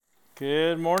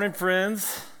Good morning,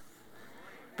 friends.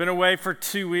 Been away for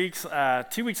 2 weeks.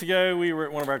 2 weeks ago, we were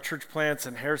at one of our church plants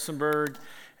in Harrisonburg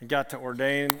and got to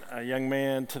ordain a young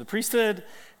man to the priesthood.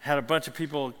 Had a bunch of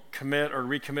people commit or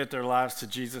recommit their lives to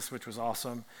Jesus, which was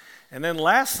awesome. And then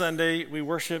last Sunday, we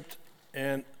worshiped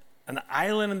in an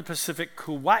island in the Pacific,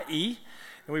 Kauai, and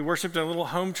we worshiped in a little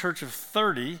home church of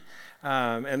 30,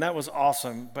 and that was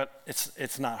awesome, but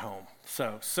it's not home.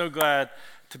 So glad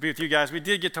to be with you guys. We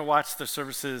did get to watch the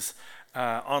services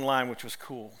online, which was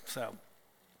cool. So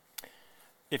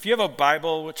if you have a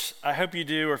Bible, which I hope you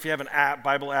do, or if you have an app,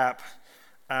 Bible app,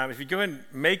 if you go and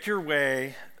make your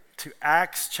way to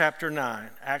Acts chapter 9.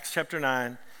 Acts chapter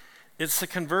 9, it's the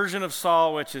conversion of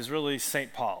Saul, which is really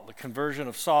St. Paul, the conversion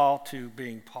of Saul to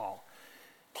being Paul.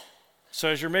 So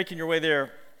as you're making your way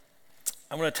there,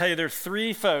 I'm going to tell you there are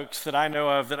 3 folks that I know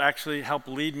of that actually helped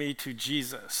lead me to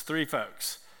Jesus. 3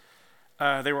 folks.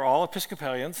 They were all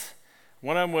Episcopalians.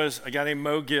 One of them was a guy named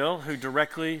Mo Gill, who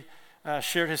directly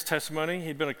shared his testimony.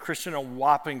 He'd been a Christian a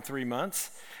whopping 3 months.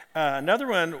 Another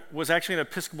one was actually an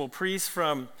Episcopal priest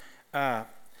from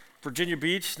Virginia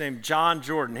Beach named John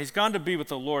Jordan. He's gone to be with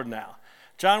the Lord now.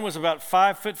 John was about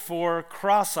 5'4",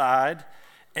 cross-eyed,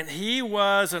 and he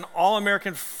was an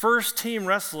All-American first-team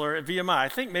wrestler at VMI. I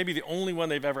think maybe the only one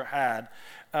they've ever had,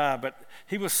 but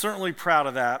he was certainly proud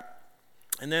of that.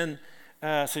 And then,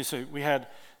 so we had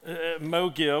Mo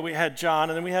Gill, we had John,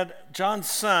 and then we had John's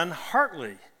son,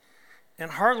 Hartley.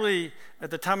 And Hartley,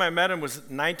 at the time I met him, was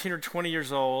 19 or 20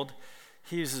 years old.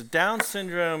 He was a Down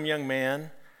syndrome young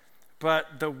man,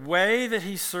 but the way that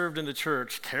he served in the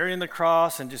church, carrying the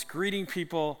cross and just greeting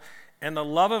people, and the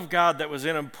love of God that was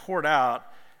in him poured out,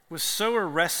 was so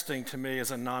arresting to me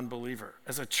as a non-believer,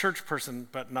 as a church person,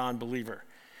 but non-believer.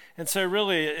 And so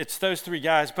really, it's those 3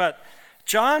 guys. But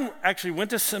John actually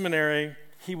went to seminary.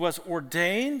 He was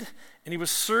ordained, and he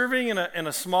was serving in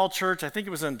a small church. I think it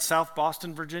was in South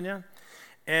Boston, Virginia.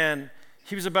 And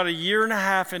he was about a year and a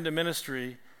half into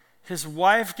ministry. His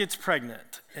wife gets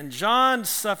pregnant, and John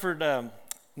suffered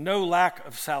no lack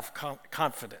of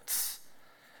self-confidence.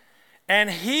 And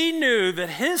he knew that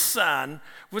his son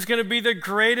was going to be the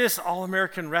greatest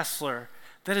All-American wrestler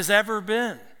that has ever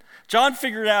been. John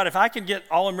figured out, if I can get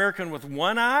All-American with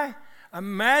 1 eye,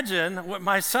 imagine what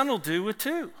my son will do with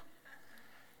 2.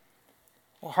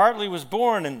 Well, Hartley was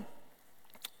born, and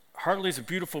Hartley's a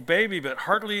beautiful baby, but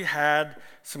Hartley had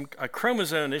a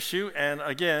chromosome issue, and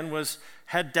again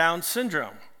had Down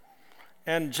syndrome.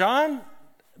 And John,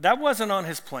 that wasn't on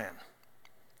his plan.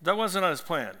 That wasn't on his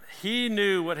plan. He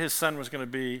knew what his son was going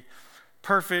to be: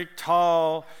 perfect,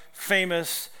 tall,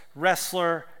 famous,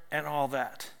 wrestler, and all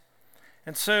that.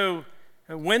 And so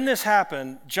when this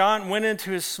happened, John went into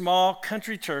his small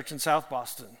country church in South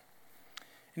Boston.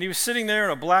 And he was sitting there in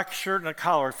a black shirt and a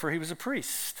collar, for he was a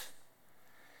priest.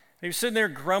 And he was sitting there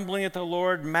grumbling at the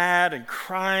Lord, mad and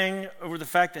crying over the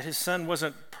fact that his son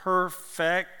wasn't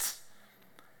perfect.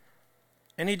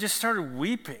 And he just started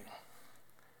weeping.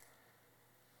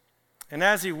 And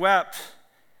as he wept,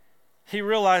 he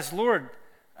realized, Lord,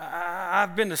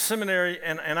 I've been to seminary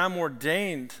and I'm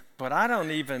ordained, but I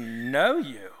don't even know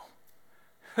you.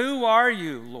 Who are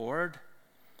you, Lord?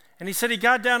 And he said he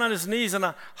got down on his knees in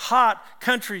a hot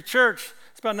country church.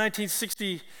 It's about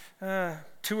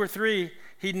 1962 or 3.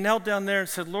 He knelt down there and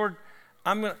said, Lord,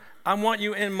 I want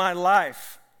you in my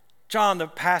life. John, the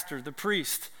pastor, the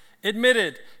priest,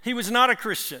 admitted he was not a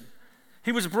Christian.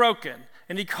 He was broken.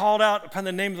 And he called out upon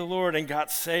the name of the Lord and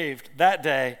got saved that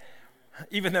day,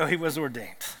 even though he was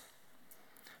ordained.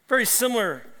 Very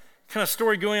similar kind of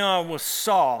story going on with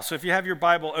Saul. So if you have your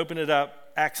Bible, open it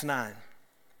up, Acts 9.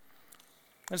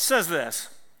 It says this: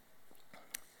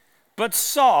 But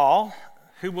Saul,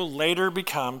 who will later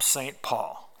become St.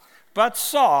 Paul, but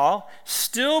Saul,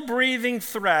 still breathing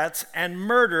threats and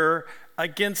murder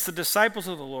against the disciples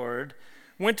of the Lord,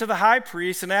 went to the high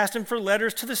priest and asked him for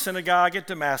letters to the synagogue at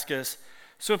Damascus,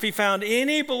 so if he found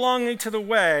any belonging to the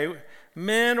way,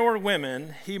 men or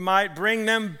women, he might bring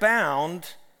them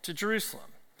bound to Jerusalem.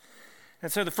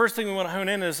 And so the first thing we want to hone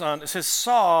in is on, it says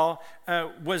Saul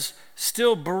was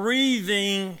still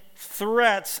breathing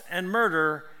threats and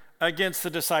murder against the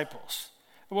disciples.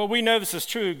 Well, we know this is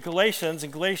true. In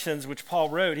Galatians, which Paul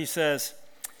wrote, he says,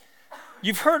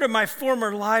 you've heard of my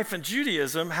former life in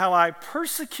Judaism, how I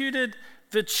persecuted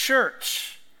the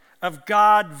church of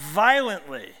God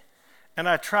violently, and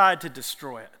I tried to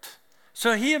destroy it.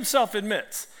 So he himself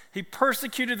admits he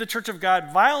persecuted the church of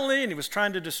God violently, and he was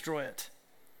trying to destroy it.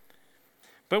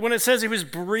 But when it says he was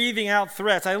breathing out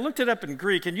threats, I looked it up in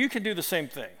Greek, and you can do the same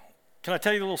thing. Can I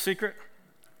tell you a little secret?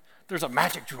 There's a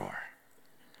magic drawer.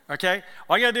 Okay?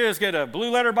 All you got to do is go to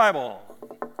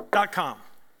blueletterbible.com.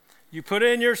 You put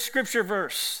in your scripture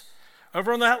verse.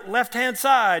 Over on the left-hand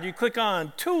side, you click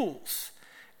on Tools,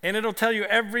 and it'll tell you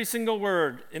every single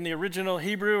word in the original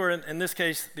Hebrew, or in this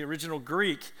case, the original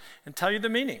Greek, and tell you the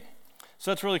meaning.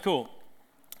 So that's really cool.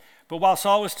 But while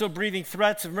Saul was still breathing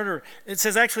threats of murder, it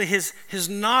says actually his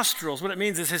nostrils, what it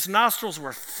means is his nostrils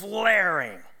were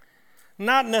flaring.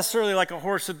 Not necessarily like a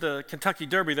horse at the Kentucky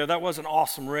Derby, though that was an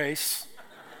awesome race.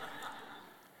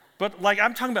 But like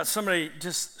I'm talking about somebody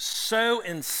just so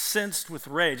incensed with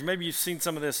rage. Maybe you've seen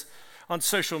some of this on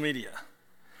social media.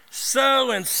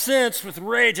 So incensed with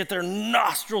rage that their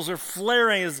nostrils are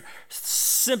flaring, his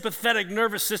sympathetic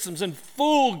nervous system's in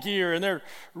full gear, and they're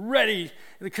ready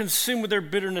to consume with their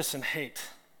bitterness and hate.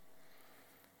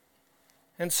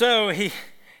 And so he's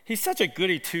such a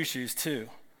goody two-shoes too.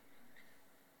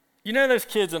 You know those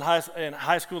kids in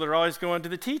high school that are always going to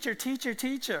the teacher, teacher,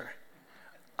 teacher.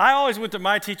 I always went to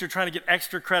my teacher trying to get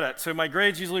extra credit, so my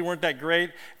grades usually weren't that great.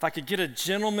 If I could get a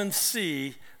gentleman's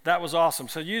C, that was awesome.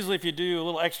 So usually if you do a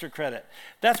little extra credit.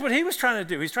 That's what he was trying to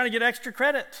do. He's trying to get extra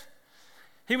credit.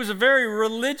 He was a very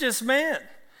religious man.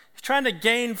 He's trying to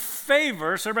gain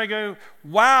favor. So everybody go,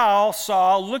 wow,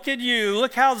 Saul, look at you.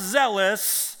 Look how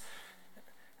zealous.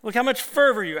 Look how much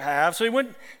fervor you have. So he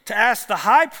went to ask the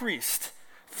high priest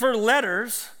for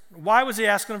letters. Why was he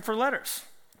asking him for letters?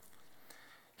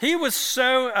 He was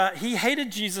he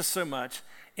hated Jesus so much,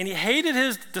 and he hated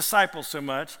his disciples so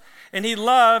much, and he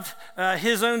loved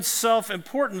his own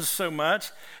self-importance so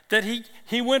much that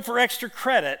he went for extra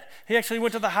credit. He actually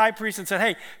went to the high priest and said,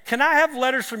 hey, can I have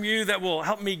letters from you that will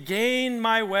help me gain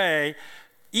my way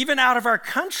even out of our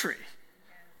country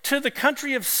to the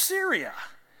country of Syria,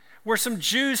 where some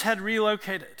Jews had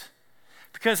relocated?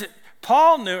 Because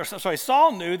Saul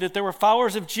knew that there were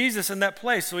followers of Jesus in that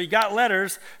place, so he got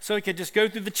letters so he could just go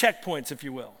through the checkpoints, if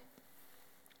you will.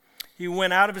 He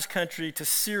went out of his country to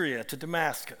Syria, to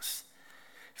Damascus.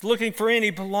 He's looking for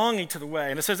any belonging to the way.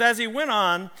 And it says, as he went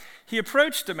on, he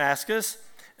approached Damascus,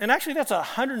 and actually that's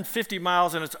 150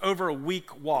 miles, and it's over a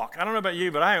week walk. I don't know about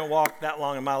you, but I haven't walked that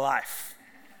long in my life,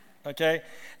 okay?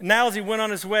 And now as he went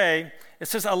on his way, it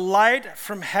says, a light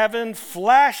from heaven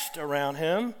flashed around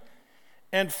him,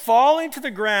 and falling to the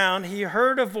ground, he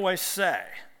heard a voice say,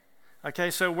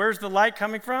 okay, so where's the light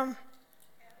coming from?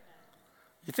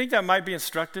 You think that might be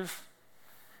instructive?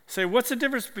 Say, what's the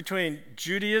difference between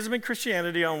Judaism and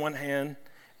Christianity on one hand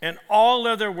and all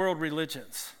other world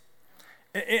religions?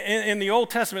 In the Old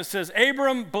Testament, it says,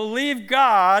 Abram believed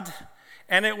God,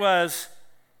 and it was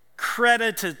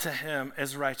credited to him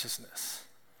as righteousness.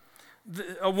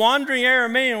 A wandering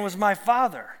Aramean was my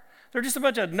father. They're just a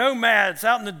bunch of nomads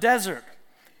out in the desert.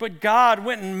 But God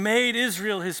went and made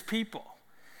Israel his people.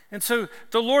 And so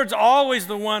the Lord's always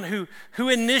the one who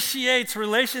initiates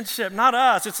relationship, not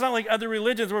us. It's not like other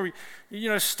religions where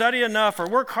we study enough or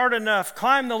work hard enough,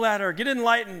 climb the ladder, get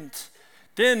enlightened.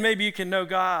 Then maybe you can know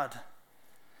God.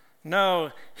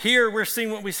 No, here we're seeing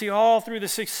what we see all through the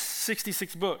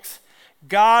 66 books.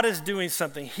 God is doing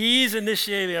something. He's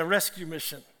initiating a rescue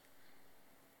mission.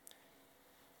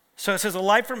 So it says, a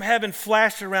light from heaven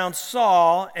flashed around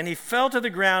Saul, and he fell to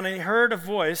the ground, and he heard a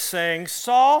voice saying,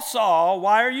 Saul, Saul,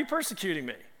 why are you persecuting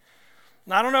me?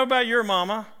 Now, I don't know about your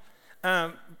mama,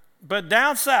 but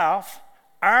down south,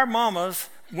 our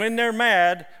mamas, when they're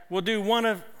mad, will do one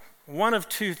of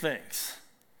two things.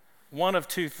 One of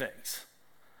two things.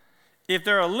 If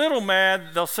they're a little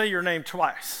mad, they'll say your name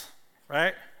twice,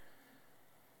 right?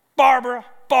 Barbara,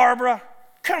 Barbara,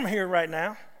 come here right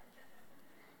now.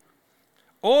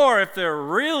 Or if they're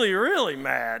really, really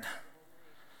mad,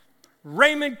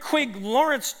 Raymond Quigg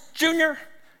Lawrence Jr.,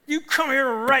 you come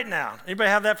here right now. Anybody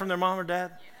have that from their mom or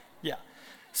dad? Yeah.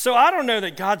 So I don't know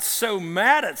that God's so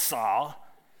mad at Saul,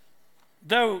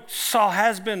 though Saul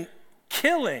has been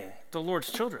killing the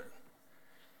Lord's children.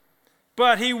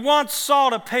 But he wants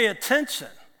Saul to pay attention.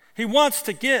 He wants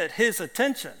to get his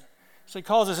attention. So he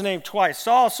calls his name twice,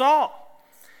 Saul, Saul.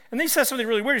 And then he says something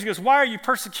really weird. He goes, why are you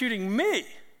persecuting me?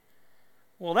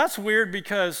 Well, that's weird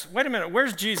because, wait a minute,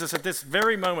 where's Jesus at this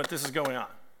very moment this is going on?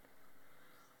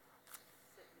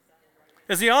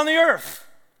 Is he on the earth?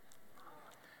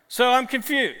 So I'm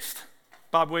confused.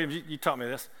 Bob Williams, you taught me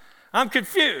this. I'm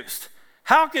confused.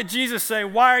 How could Jesus say,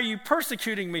 why are you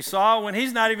persecuting me, Saul, when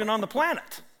he's not even on the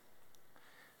planet?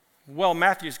 Well,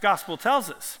 Matthew's gospel tells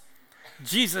us.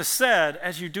 Jesus said,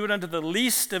 as you do it unto the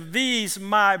least of these,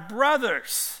 my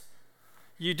brothers,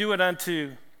 you do it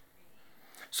unto.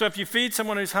 So if you feed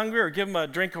someone who's hungry or give them a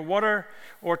drink of water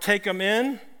or take them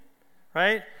in,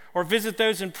 right, or visit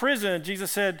those in prison,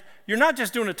 Jesus said, you're not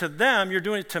just doing it to them, you're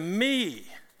doing it to me.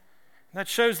 And that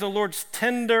shows the Lord's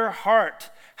tender heart,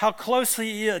 how closely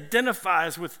he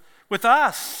identifies with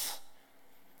us.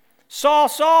 Saul,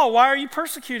 Saul, why are you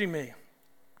persecuting me?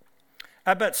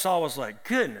 I bet Saul was like,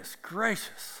 goodness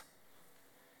gracious.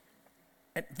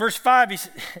 And verse 5,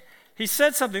 he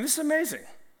said something. This is amazing.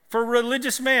 For a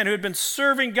religious man who had been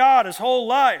serving God his whole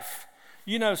life.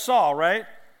 You know Saul, right?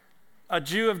 A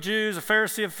Jew of Jews, a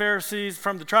Pharisee of Pharisees,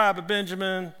 from the tribe of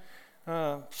Benjamin,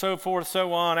 so forth,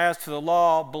 so on. As to the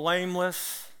law,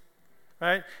 blameless,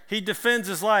 right? He defends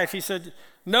his life. He said,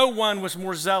 no one was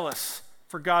more zealous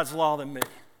for God's law than me,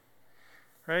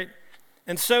 right?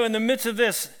 And so in the midst of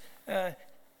this,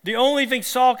 the only thing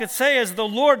Saul could say is the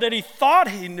Lord that he thought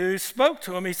he knew spoke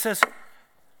to him. He says,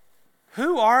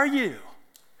 who are you?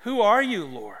 Who are you,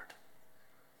 Lord?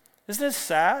 Isn't this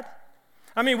sad?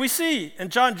 I mean, we see in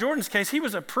John Jordan's case, he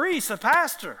was a priest, a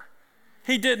pastor.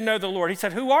 He didn't know the Lord. He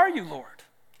said, who are you, Lord?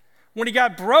 When he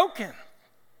got broken.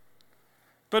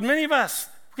 But many of us,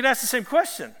 we could ask the same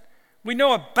question. We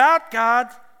know about God,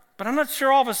 but I'm not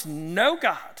sure all of us know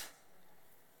God.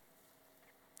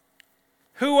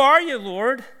 Who are you,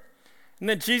 Lord? And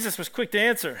then Jesus was quick to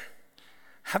answer.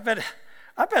 I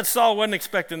bet Saul wasn't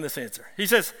expecting this answer. He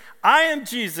says, I am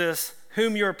Jesus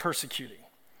whom you're persecuting.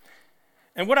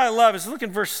 And what I love is, look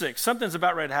in verse 6. Something's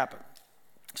about ready to happen.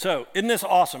 So, isn't this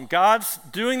awesome? God's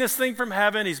doing this thing from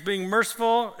heaven. He's being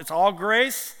merciful. It's all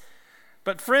grace.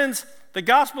 But friends, the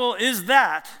gospel is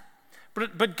that.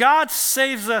 But God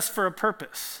saves us for a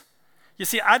purpose. You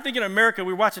see, I think in America,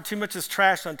 we're watching too much of this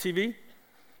trash on TV.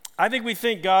 I think we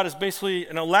think God is basically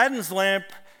an Aladdin's lamp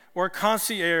or a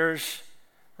concierge,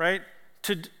 right?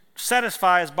 To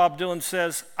satisfy, as Bob Dylan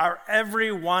says, our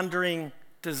every wandering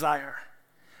desire.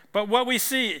 But what we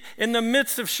see in the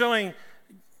midst of showing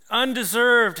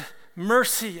undeserved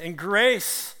mercy and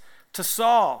grace to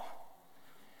Saul,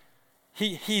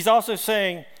 he's also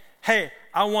saying, hey,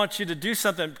 I want you to do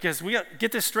something because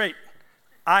get this straight.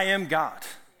 I am God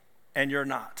and you're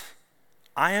not.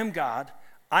 I am God.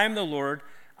 I am the Lord.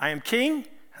 I am king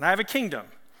and I have a kingdom.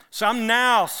 So I'm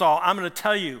now, Saul, I'm going to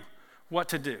tell you what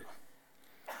to do.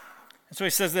 And so he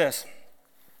says this.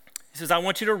 He says, I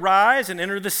want you to rise and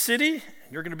enter the city,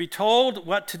 and you're going to be told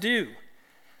what to do.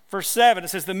 Verse 7, it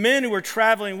says, the men who were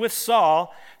traveling with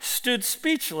Saul stood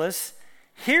speechless,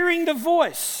 hearing the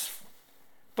voice,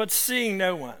 but seeing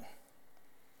no one.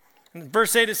 In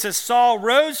verse 8, it says, Saul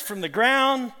rose from the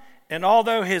ground, and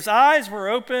although his eyes were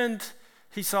opened,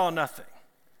 he saw nothing.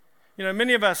 You know,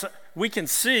 many of us, we can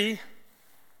see,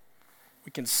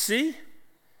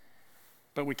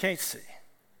 but we can't see.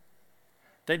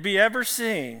 They'd be ever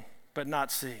seeing, but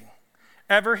not seeing.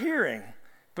 Ever hearing,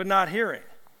 but not hearing.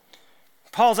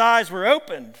 Paul's eyes were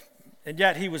opened, and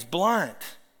yet he was blind.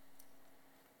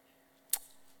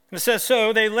 And it says,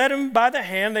 so they led him by the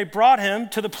hand. They brought him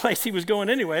to the place he was going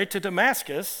anyway, to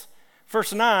Damascus.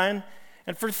 Verse 9,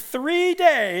 and for 3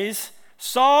 days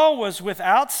Saul was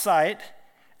without sight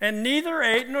and neither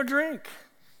ate nor drank.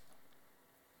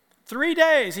 3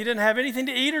 days he didn't have anything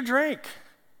to eat or drink.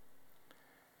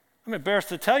 I'm embarrassed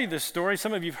to tell you this story.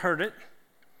 Some of you have heard it.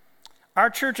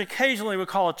 Our church occasionally would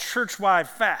call a church-wide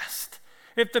fast.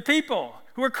 If the people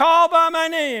who are called by my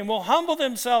name will humble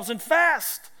themselves and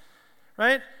fast,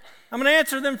 right? I'm going to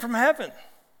answer them from heaven.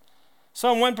 So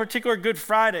on one particular Good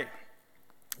Friday,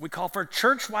 we call for a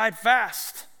church-wide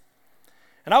fast.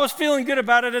 And I was feeling good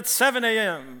about it at 7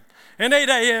 a.m. and 8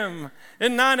 a.m.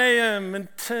 and 9 a.m. and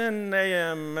 10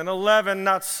 a.m. and 11,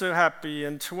 not so happy,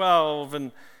 and 12.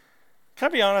 And can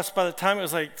I be honest, by the time it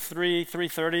was like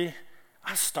 3:30,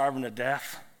 I was starving to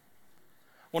death.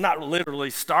 Well, not literally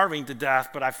starving to death,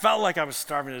 but I felt like I was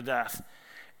starving to death.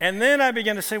 And then I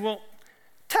began to say, well,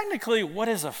 technically, what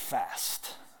is a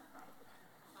fast?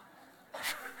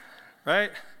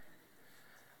 Right?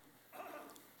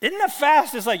 Isn't a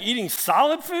fast just like eating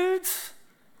solid foods?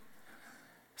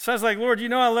 So I was like, Lord, you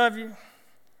know I love you.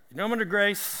 You know I'm under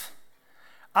grace.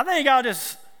 I think I'll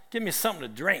just give me something to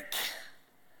drink.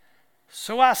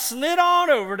 So I slid on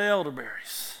over to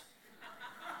elderberries.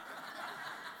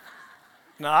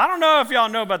 Now, I don't know if y'all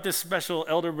know about this special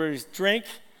elderberries drink,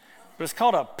 but it's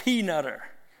called a peanutter.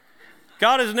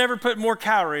 God has never put more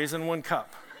calories in one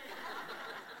cup.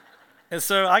 And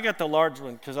so I got the large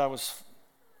one because I was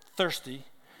thirsty.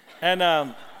 And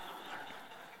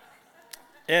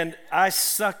I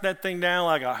sucked that thing down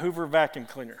like a Hoover vacuum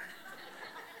cleaner.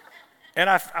 And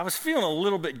I was feeling a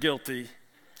little bit guilty.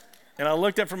 And I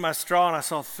looked up from my straw and I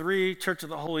saw 3 Church of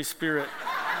the Holy Spirit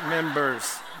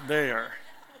members there.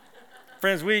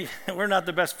 Friends, we're not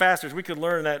the best fasters. We could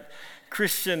learn that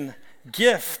Christian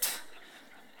gift.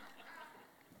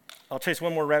 I'll chase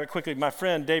one more rabbit quickly. My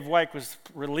friend Dave White was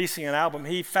releasing an album.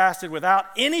 He fasted without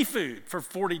any food for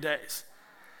 40 days.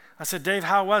 I said, Dave,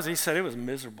 how was it? He said, it was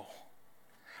miserable.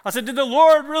 I said, did the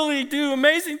Lord really do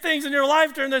amazing things in your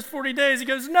life during those 40 days? He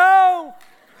goes, no.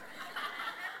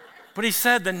 But he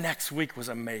said the next week was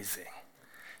amazing.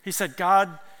 He said,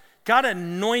 God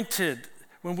anointed,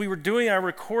 when we were doing our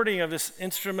recording of this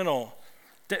instrumental,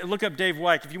 look up Dave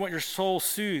Wyke if you want your soul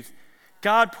soothed.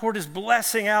 God poured his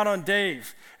blessing out on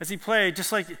Dave as he played,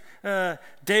 just like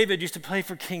David used to play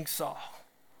for King Saul.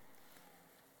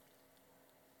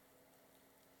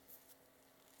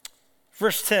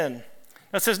 Verse 10,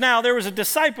 that says, now there was a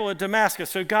disciple at Damascus,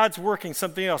 so God's working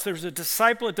something else. There was a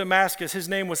disciple at Damascus, his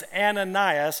name was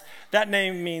Ananias. That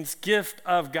name means gift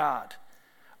of God.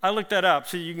 I looked that up,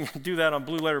 so you can do that on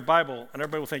Blue Letter Bible, and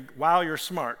everybody will think, wow, you're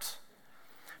smart.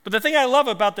 But the thing I love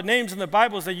about the names in the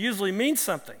Bible is they usually mean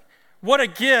something. What a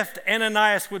gift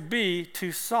Ananias would be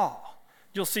to Saul.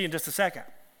 You'll see in just a second.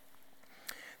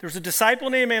 There was a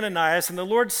disciple named Ananias, and the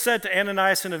Lord said to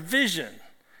Ananias in a vision,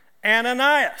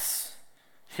 Ananias,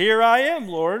 here I am,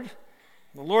 Lord.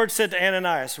 The Lord said to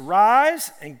Ananias,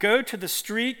 rise and go to the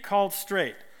street called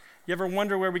Straight. You ever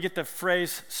wonder where we get the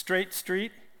phrase Straight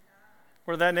Street?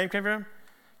 Where that name came from?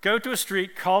 Go to a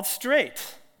street called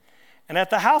Straight. And at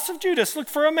the house of Judas, look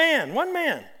for a man, one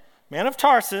man of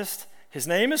Tarsus. His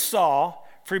name is Saul,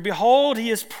 for behold,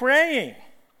 he is praying.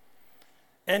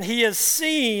 And he has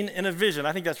seen in a vision.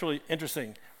 I think that's really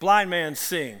interesting. Blind man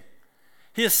seeing.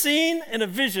 He has seen in a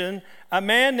vision a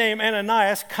man named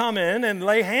Ananias come in and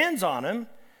lay hands on him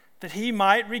that he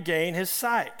might regain his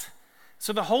sight.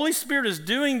 So the Holy Spirit is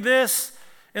doing this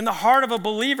in the heart of a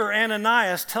believer,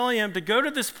 Ananias, telling him to go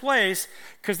to this place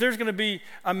because there's going to be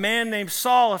a man named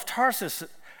Saul of Tarsus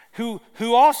who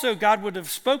also God would have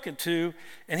spoken to,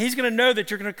 and he's going to know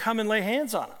that you're going to come and lay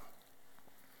hands on him.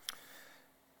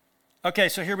 Okay,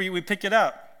 so here we pick it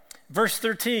up. Verse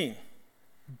 13,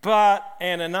 but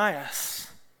Ananias.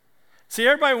 See,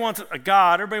 everybody wants a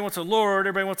God, everybody wants a Lord,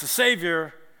 everybody wants a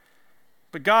Savior,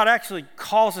 but God actually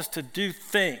calls us to do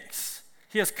things.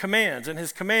 He has commands, and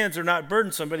his commands are not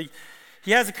burdensome, but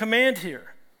he has a command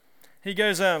here. He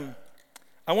goes, I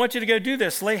want you to go do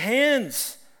this. Lay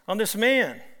hands on this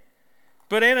man.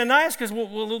 But Ananias goes, well,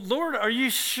 Lord, are you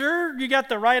sure you got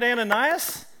the right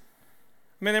Ananias?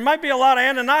 I mean, there might be a lot of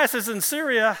Ananiases in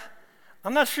Syria.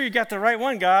 I'm not sure you got the right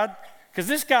one, God, because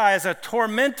this guy is a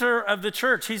tormentor of the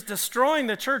church. He's destroying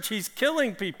the church. He's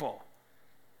killing people.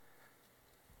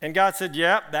 And God said,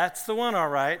 yep, that's the one, all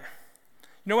right.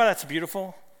 You know why that's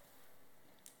beautiful?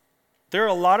 There are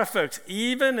a lot of folks,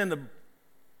 even in the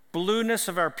blueness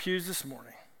of our pews this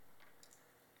morning,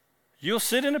 you'll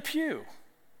sit in a pew,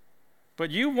 but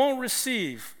you won't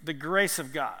receive the grace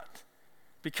of God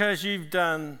because you've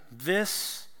done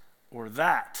this or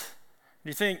that.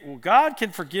 You think, well, God can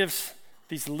forgive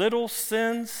these little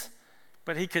sins,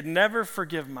 but he could never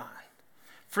forgive mine.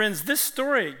 Friends, this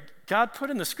story God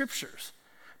put in the scriptures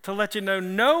to let you know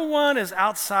no one is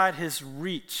outside his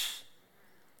reach.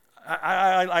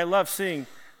 I love seeing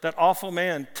that awful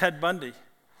man, Ted Bundy,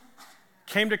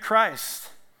 came to Christ.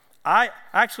 I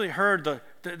actually heard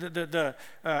the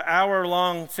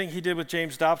hour-long thing he did with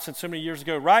James Dobson so many years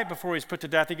ago, right before he was put to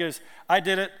death. He goes, I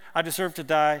did it. I deserve to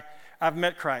die. I've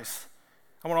met Christ.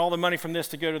 I want all the money from this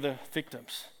to go to the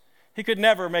victims. He could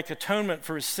never make atonement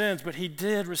for his sins, but he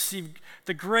did receive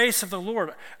the grace of the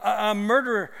Lord. A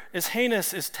murderer as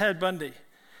heinous as Ted Bundy.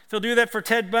 If he'll do that for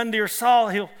Ted Bundy or Saul,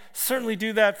 he'll certainly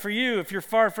do that for you if you're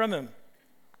far from him.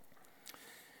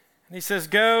 And he says,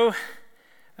 go.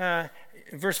 In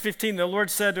verse 15, the Lord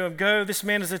said to him, go, this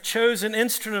man is a chosen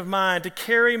instrument of mine to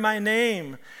carry my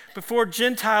name before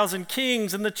Gentiles and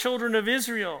kings and the children of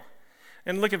Israel.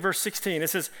 And look at verse 16. It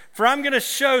says, for I'm going to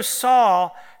show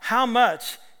Saul how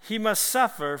much he must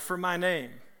suffer for my name.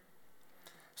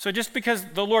 So just because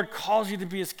the Lord calls you to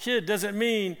be his kid doesn't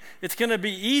mean it's going to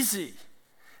be easy.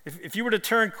 If you were to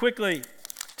turn quickly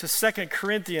to 2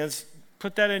 Corinthians,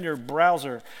 put that in your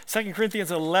browser. 2 Corinthians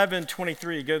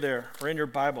 11:23, go there, or in your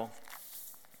Bible.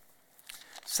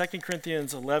 2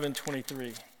 Corinthians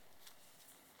 11:23.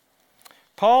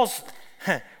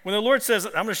 When the Lord says,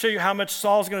 I'm going to show you how much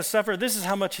Saul's going to suffer, this is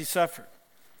how much he suffered.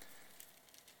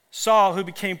 Saul, who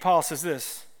became Paul, says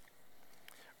this,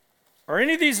 are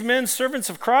any of these men servants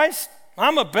of Christ?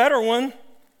 I'm a better one.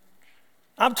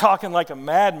 I'm talking like a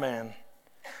madman.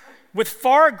 With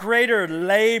far greater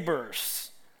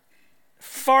labors,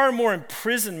 far more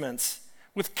imprisonments,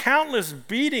 with countless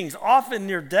beatings, often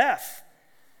near death.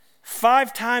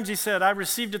 5 times he said, I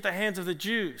received at the hands of the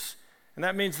Jews. And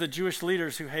that means the Jewish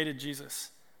leaders who hated Jesus,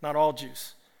 not all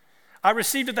Jews. I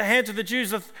received at the hands of the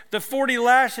Jews the 40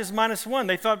 lashes minus 1.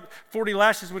 They thought 40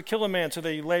 lashes would kill a man, so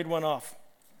they laid one off.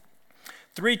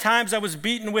 3 times I was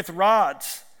beaten with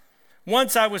rods.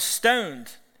 Once I was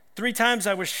stoned. 3 times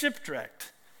I was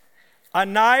shipwrecked. A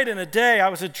night and a day I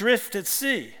was adrift at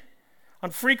sea,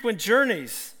 on frequent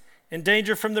journeys, in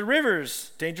danger from the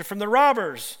rivers, danger from the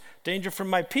robbers, danger from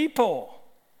my people,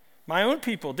 my own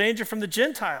people, danger from the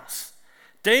Gentiles,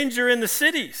 danger in the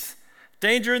cities,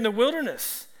 danger in the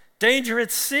wilderness, danger at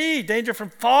sea, danger from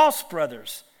false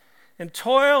brothers, in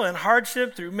toil and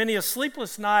hardship through many a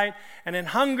sleepless night, and in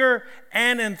hunger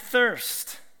and in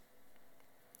thirst.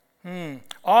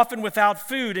 Often without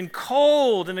food, in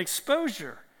cold and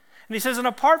exposure. And he says, and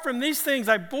apart from these things,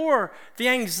 I bore the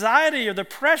anxiety or the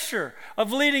pressure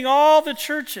of leading all the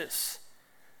churches.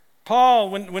 Paul,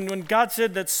 when God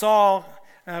said that Saul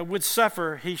would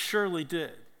suffer, he surely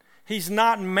did. He's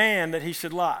not man that he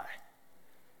should lie.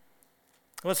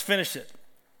 Let's finish it.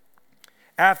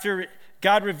 After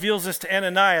God reveals this to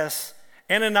Ananias,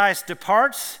 Ananias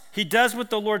departs. He does what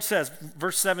the Lord says.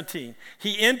 Verse 17.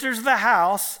 He enters the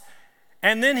house,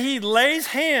 and then he lays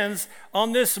hands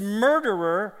on this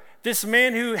murderer, this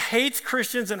man who hates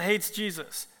Christians and hates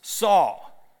Jesus,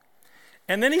 Saul.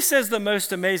 And then he says the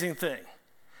most amazing thing.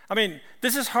 I mean,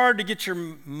 this is hard to get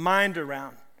your mind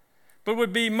around, but it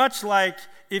would be much like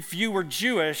if you were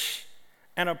Jewish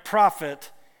and a prophet,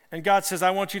 and God says,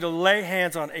 I want you to lay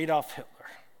hands on Adolf Hitler.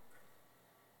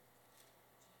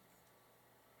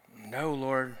 No,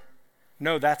 Lord.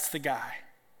 No, that's the guy.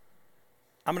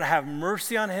 I'm going to have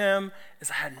mercy on him as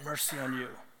I had mercy on you.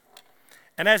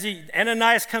 And as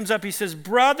Ananias comes up, he says,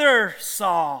 Brother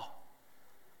Saul.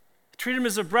 Treat him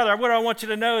as a brother. What I want you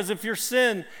to know is if your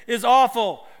sin is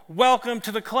awful, welcome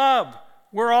to the club.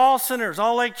 We're all sinners.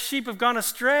 All like sheep have gone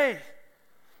astray.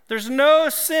 There's no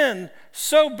sin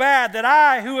so bad that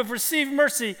I, who have received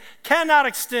mercy, cannot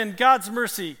extend God's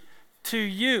mercy to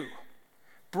you.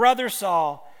 Brother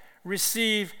Saul,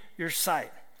 receive your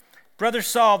sight. Brother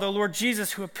Saul, the Lord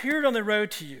Jesus, who appeared on the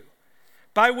road to you,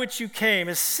 by which you came,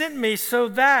 has sent me so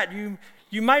that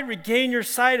you might regain your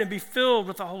sight and be filled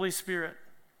with the Holy Spirit.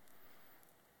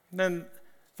 And then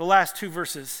the last 2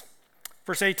 verses.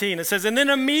 Verse 18, it says, and then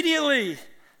immediately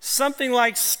something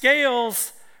like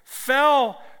scales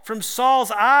fell from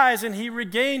Saul's eyes and he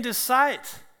regained his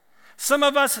sight. Some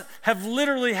of us have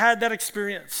literally had that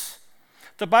experience.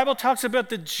 The Bible talks about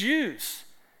the Jews.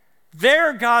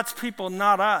 They're God's people,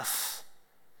 not us.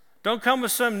 Don't come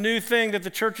with some new thing that the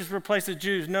church has replaced the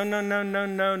Jews. No, no, no, no,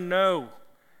 no, no.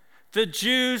 The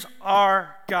Jews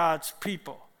are God's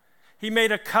people. He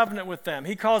made a covenant with them.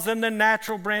 He calls them the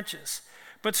natural branches.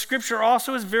 But Scripture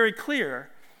also is very clear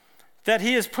that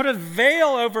he has put a veil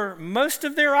over most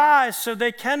of their eyes so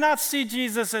they cannot see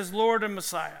Jesus as Lord and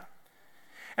Messiah.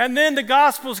 And then the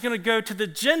gospel is going to go to the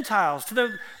Gentiles, to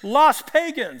the lost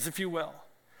pagans, if you will,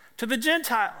 to the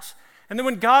Gentiles. And then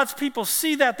when God's people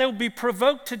see that, they'll be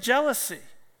provoked to jealousy.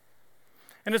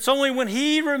 And it's only when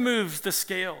he removes the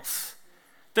scales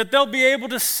that they'll be able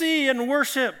to see and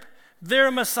worship their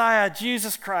Messiah,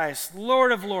 Jesus Christ,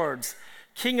 Lord of Lords,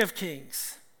 King of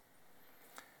Kings.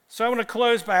 So I want to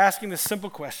close by asking this simple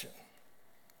question.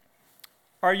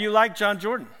 Are you like John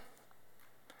Jordan?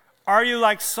 Are you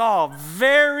like Saul?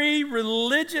 Very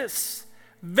religious.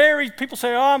 People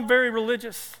say, oh, I'm very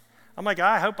religious. I'm like,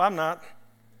 I hope I'm not.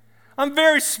 I'm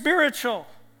very spiritual.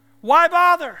 Why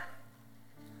bother?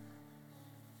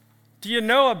 Do you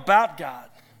know about God,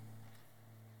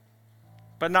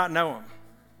 but not know him?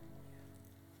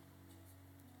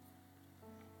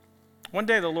 One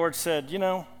day the Lord said,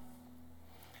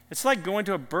 it's like going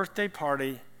to a birthday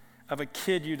party of a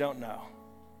kid you don't know.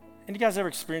 Any of you guys ever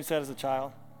experienced that as a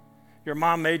child? Your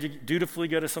mom made you dutifully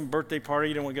go to some birthday party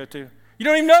you didn't want to go to. You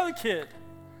don't even know the kid.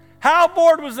 How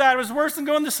bored was that? It was worse than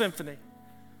going to symphony.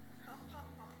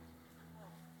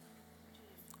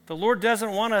 The Lord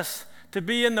doesn't want us to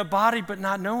be in the body but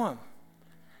not know him.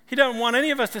 He doesn't want any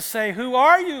of us to say, who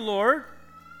are you, Lord?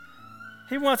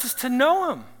 He wants us to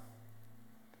know him.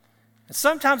 And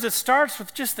sometimes it starts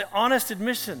with just the honest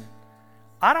admission,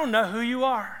 I don't know who you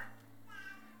are.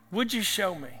 Would you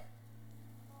show me?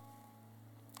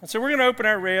 And so we're going to open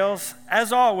our rails.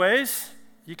 As always,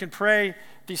 you can pray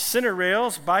these center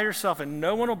rails by yourself and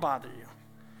no one will bother you.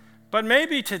 But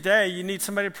maybe today you need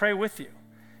somebody to pray with you.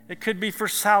 It could be for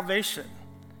salvation.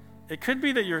 It could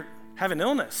be that you have an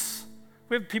illness.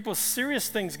 We have people with serious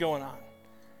things going on.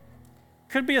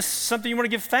 It could be something you want to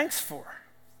give thanks for.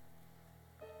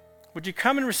 Would you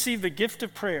come and receive the gift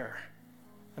of prayer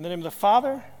in the name of the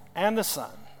Father and the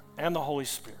Son and the Holy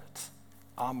Spirit?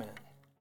 Amen.